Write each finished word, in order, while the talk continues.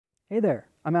Hey there,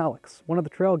 I'm Alex, one of the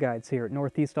trail guides here at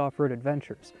Northeast Off-Road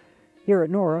Adventures. Here at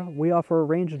NORA, we offer a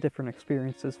range of different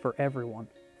experiences for everyone,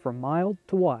 from mild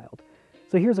to wild.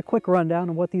 So here's a quick rundown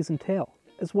of what these entail,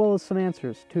 as well as some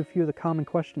answers to a few of the common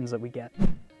questions that we get.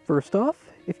 First off,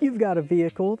 if you've got a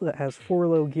vehicle that has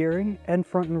 4-low gearing and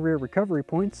front and rear recovery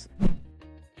points,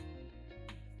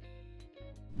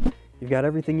 you've got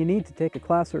everything you need to take a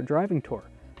class or driving tour.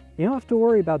 You don't have to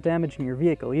worry about damaging your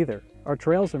vehicle either. Our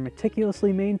trails are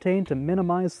meticulously maintained to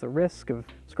minimize the risk of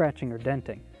scratching or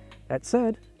denting. That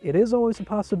said, it is always a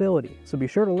possibility, so be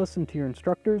sure to listen to your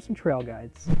instructors and trail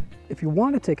guides. If you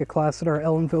want to take a class at our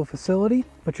Ellenville facility,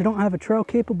 but you don't have a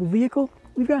trail-capable vehicle,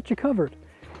 we've got you covered.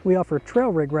 We offer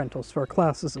trail rig rentals for our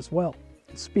classes as well.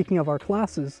 Speaking of our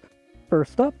classes,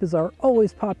 first up is our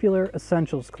always popular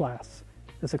Essentials class.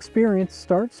 This experience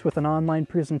starts with an online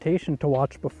presentation to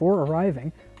watch before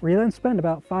arriving, where you then spend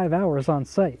about 5 hours on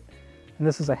site. And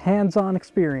this is a hands-on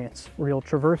experience where you'll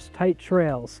traverse tight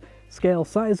trails, scale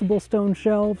sizable stone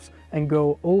shelves, and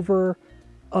go over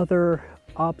other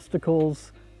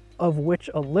obstacles of which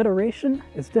alliteration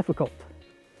is difficult.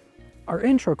 Our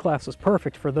intro class is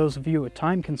perfect for those of you with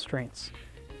time constraints.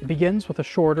 It begins with a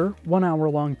shorter,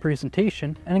 1-hour-long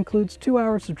presentation and includes 2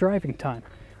 hours of driving time,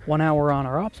 1 hour on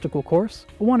our obstacle course,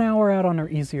 and 1 hour out on our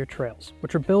easier trails,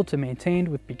 which are built and maintained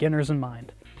with beginners in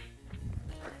mind.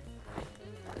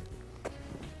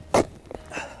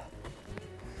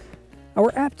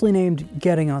 Our aptly named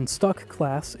Getting Unstuck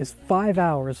class is 5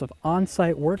 hours of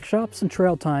on-site workshops and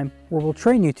trail time where we'll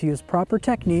train you to use proper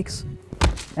techniques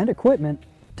and equipment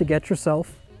to get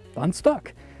yourself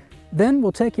unstuck. Then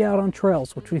we'll take you out on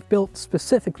trails which we've built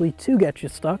specifically to get you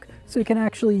stuck so you can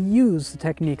actually use the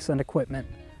techniques and equipment.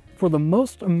 For the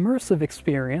most immersive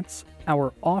experience,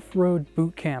 our off-road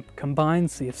boot camp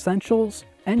combines the Essentials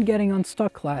and Getting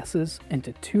Unstuck classes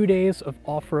into 2 days of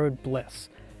off-road bliss.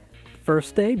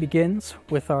 First day begins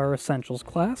with our Essentials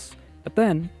class, but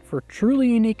then, for a truly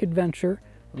unique adventure,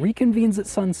 reconvenes at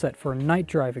sunset for a night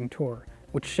driving tour,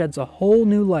 which sheds a whole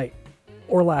new light,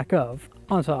 or lack of,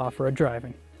 onto off-road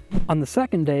driving. On the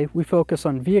second day, we focus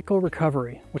on vehicle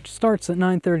recovery, which starts at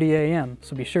 9:30 a.m.,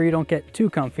 so be sure you don't get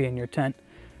too comfy in your tent.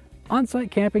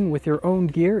 On-site camping with your own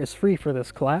gear is free for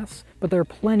this class, but there are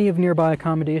plenty of nearby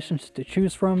accommodations to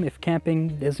choose from if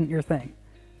camping isn't your thing.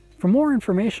 For more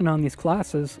information on these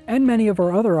classes, and many of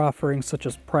our other offerings such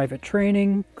as private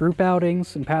training, group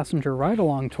outings, and passenger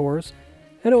ride-along tours,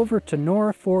 head over to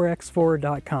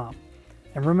NORA4x4.com.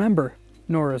 And remember,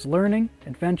 NORA is learning,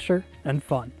 adventure, and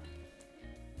fun.